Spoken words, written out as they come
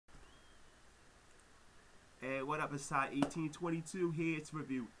man? What up? It's Side 1822 here to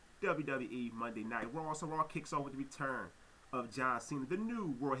review WWE Monday Night Raw. So Raw kicks off with the return of John Cena, the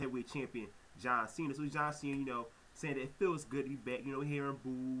new World Heavyweight Champion, John Cena. So John Cena, saying that it feels good to be back, hearing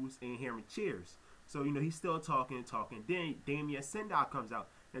boos and hearing cheers. So, he's still talking. Then Damien Sandow comes out.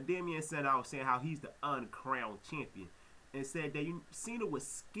 Now, Damien Sandow was saying how he's the uncrowned champion. And said that Cena was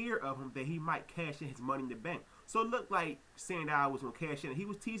scared of him that he might cash in his Money in the Bank. So it looked like Sandow was going to cash in. He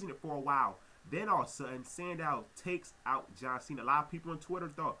was teasing it for a while. Then all of a sudden, Sandow takes out John Cena. A lot of people on Twitter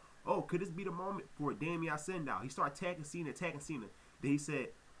thought, oh, could this be the moment for Damien Sandow? He started attacking Cena. Then he said,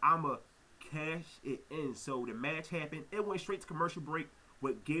 I'm going to cash it in. So the match happened. It went straight to commercial break.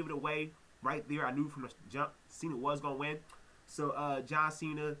 What gave it away right there, I knew from the jump Cena was going to win. So John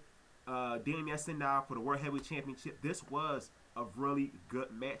Cena, Damien Sandow for the World Heavyweight Championship. This was a really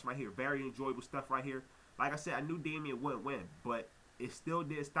good match right here. Very enjoyable stuff right here. Like I said, I knew Damien wouldn't win, but it still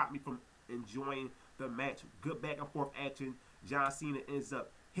did stop me from enjoying the match. Good back and forth action. John Cena ends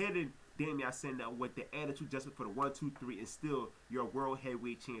up hitting Damien Sandow with the attitude adjustment for the 1, 2, 3, and still your World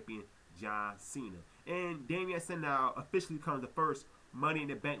Heavyweight Champion, John Cena. And Damien Sandow officially becomes the first Money in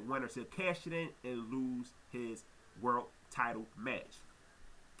the Bank winner to cash it in and lose his world title match.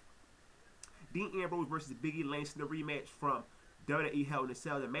 Dean Ambrose versus Big E Langston, the rematch from WWE Hell in a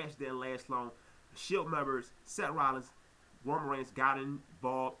Cell. The match didn't last long. Shield members Seth Rollins, Roman Reigns got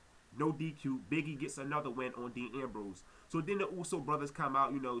involved. No DQ. Big E gets another win on Dean Ambrose. So then the Uso brothers come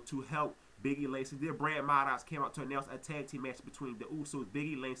out, to help Big E Langston. Then Brad Maddox came out to announce a tag team match between the Usos, Big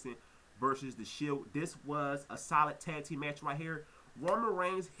E Langston versus the Shield. This was a solid tag team match right here. Roman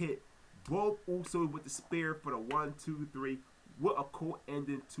Reigns hit both Usos with the spear for the 1, 2, 3. What a cool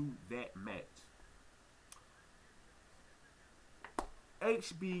ending to that match.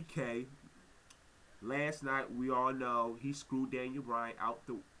 HBK, last night, we all know he screwed Daniel Bryan out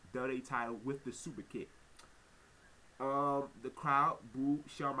the WWE title with the super kick. The crowd booed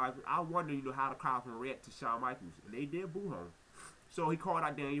Shawn Michaels. I wonder, how the crowd can react to Shawn Michaels. And they did boo him. So he called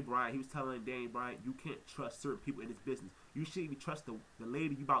out Daniel Bryan. He was telling Daniel Bryan, you can't trust certain people in this business. You shouldn't even trust the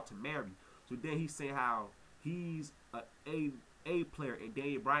lady you about to marry. So then he's saying how he's A player and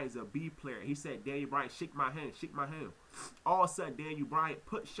Daniel Bryan's a B player. He said, Daniel Bryan, shake my hand, shake my hand. All of a sudden, Daniel Bryan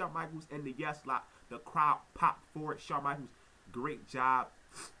put Shawn Michaels in the yes lock. The crowd popped for it. Shawn Michaels, great job.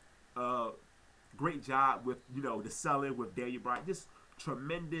 Great job with, the selling with Daniel Bryan. Just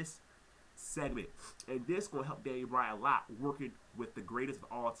tremendous segment. And this going to help Daniel Bryan a lot working with the greatest of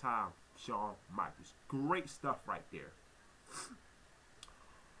all time, Shawn Michaels. Great stuff right there.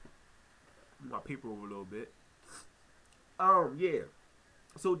 My paper over a little bit. Yeah.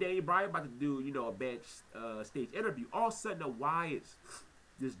 So Daniel Bryan about to do, a backstage interview. All of a sudden, the Wyatts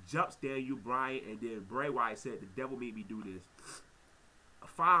just jumps Daniel Bryan, and then Bray Wyatt said, the devil made me do this.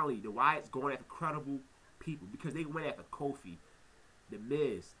 Finally, the Wyatts going after credible people because they went after Kofi, The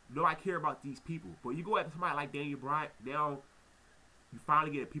Miz. I care about these people. But you go after somebody like Daniel Bryan, now you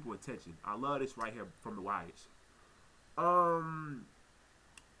finally get people's attention. I love this right here from the Wyatts.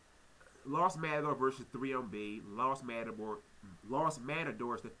 Lost Matador versus 3MB. Lost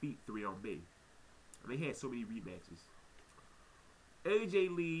Matadors defeat 3MB. They had so many rematches.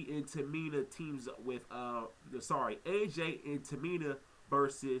 AJ Lee and Tamina teams up with AJ and Tamina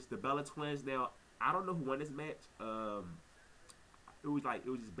versus the Bella Twins. Now, I don't know who won this match. It was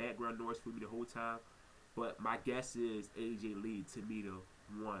just background noise for me the whole time. But my guess is AJ Lee and Tamina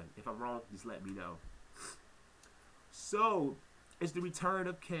won. If I'm wrong, just let me know. So, it's the return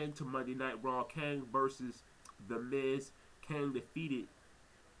of Kang to Monday Night Raw. Kang versus The Miz. Kang defeated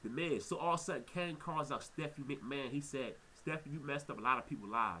The Miz. So all of a sudden, Kang calls out Stephanie McMahon. He said, Stephanie, you messed up a lot of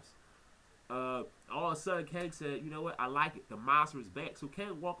people's lives. All of a sudden, Kang said, you know what? I like it. The monster is back. So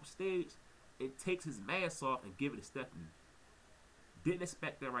Kang walks upstage and takes his mask off and give it to Stephanie. Didn't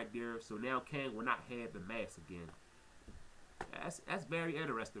expect that right there. So now Kang will not have the mask again. That's very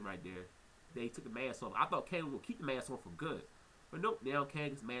interesting right there. They took the mask off. I thought Kang would keep the mask on for good. But nope, now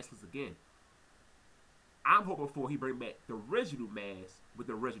Kang is maskless again. I'm hoping for he bring back the original mask with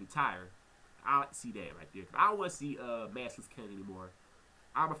the original tire. I like to see that right there. I don't want to see maskless Kang anymore.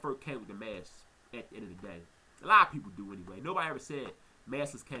 I prefer Kang with the mask at the end of the day. A lot of people do anyway. Nobody ever said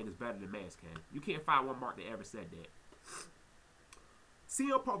maskless Kang is better than mask Kang. You can't find one mark that ever said that.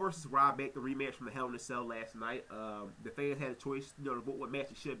 CM Punk versus Ryback, the rematch from the Hell in a Cell last night. The fans had a choice, to vote what match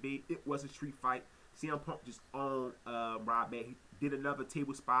it should be. It was a street fight. CM Punk just owned Ryback. He did another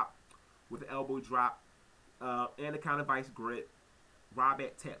table spot with an elbow drop and a kind of vice grip.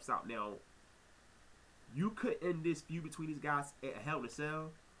 Ryback taps out. Now, you could end this feud between these guys at Hell in a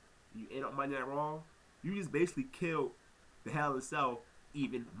Cell. You end up Monday Night Raw. You just basically killed the Hell in a Cell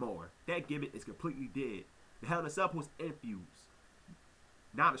even more. That gimmick is completely dead. The Hell in a Cell was infused,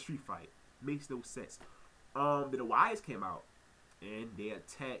 not a street fight. Makes no sense. Then the Wyatts came out and they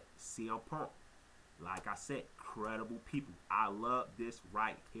attacked CM Punk. Like I said, credible people. I love this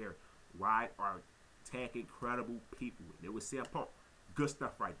right here. Wyatt are attacking credible people. It was CM Punk. Good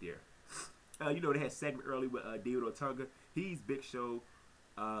stuff right there. You know, they had a segment early with David Otunga. He's Big Show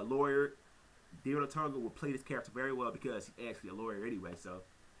lawyer. David Otunga will play this character very well because he's actually a lawyer anyway. So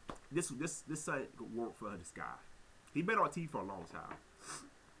this son could work for this guy. He been on TV for a long time.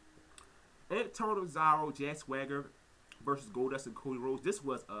 Antonio Cesaro, Jack Swagger versus Goldust and Cody Rhodes. This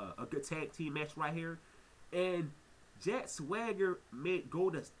was a good tag team match right here. And Jack Swagger made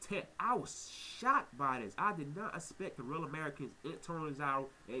Goldust tap. I was shocked by this. I did not expect the Real Americans, Antonio Cesaro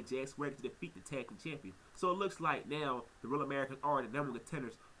and Jack Swagger, to defeat the tag team champions. So it looks like now the Real Americans are the number one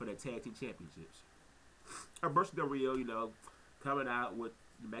contenders for the tag team championships. Alberto Del Rio, you know, coming out with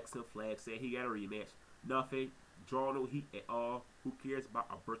the Mexican flag, saying he got a rematch. Nothing. Draw no heat at all. Who cares about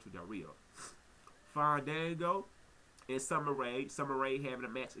Alberto Del Rio? Fandango and Summer Rae. Summer Rae having a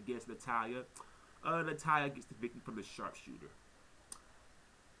match against Natalya. Natalya gets the victory from the sharpshooter.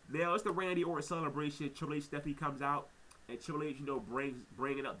 Now it's the Randy Orton celebration. Triple H Stephanie comes out, and Triple H, you know,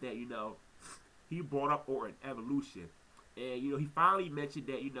 bringing up that, you know, he brought up Orton Evolution, and you know, he finally mentioned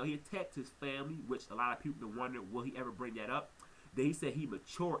that, you know, he attacked his family, which a lot of people been wondering, will he ever bring that up? Then he said he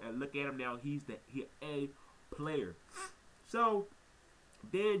matured, and look at him now, he's a player. So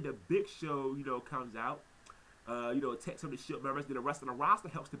then the Big Show, you know, comes out, you know, attacks some of the Shield members. Then the rest of the roster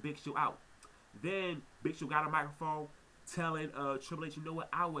helps the Big Show out. Then Big Show got a microphone telling Triple H, you know what,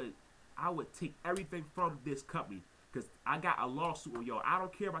 I would take everything from this company because I got a lawsuit on y'all. I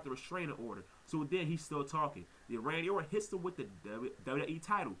don't care about the restraining order. So then he's still talking. Then Randy Orton hits him with the WWE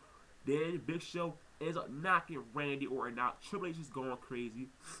title. Then Big Show ends up knocking Randy Orton out. Triple H is going crazy.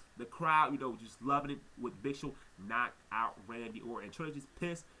 The crowd, you know, just loving it with Big Show knocked out Randy Orton. Triple H is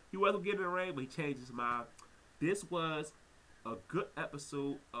pissed. He wasn't getting in the ring, but he changed his mind. This was a good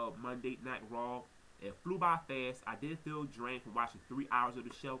episode of Monday Night Raw. It flew by fast. I did feel drained from watching 3 hours of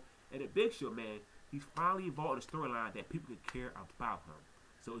the show. And the Big Show, man, he's finally involved in a storyline that people can care about him.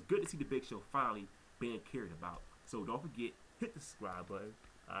 So it's good to see the Big Show finally being cared about. So don't forget, hit the subscribe button.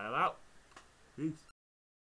 I'm out. Peace.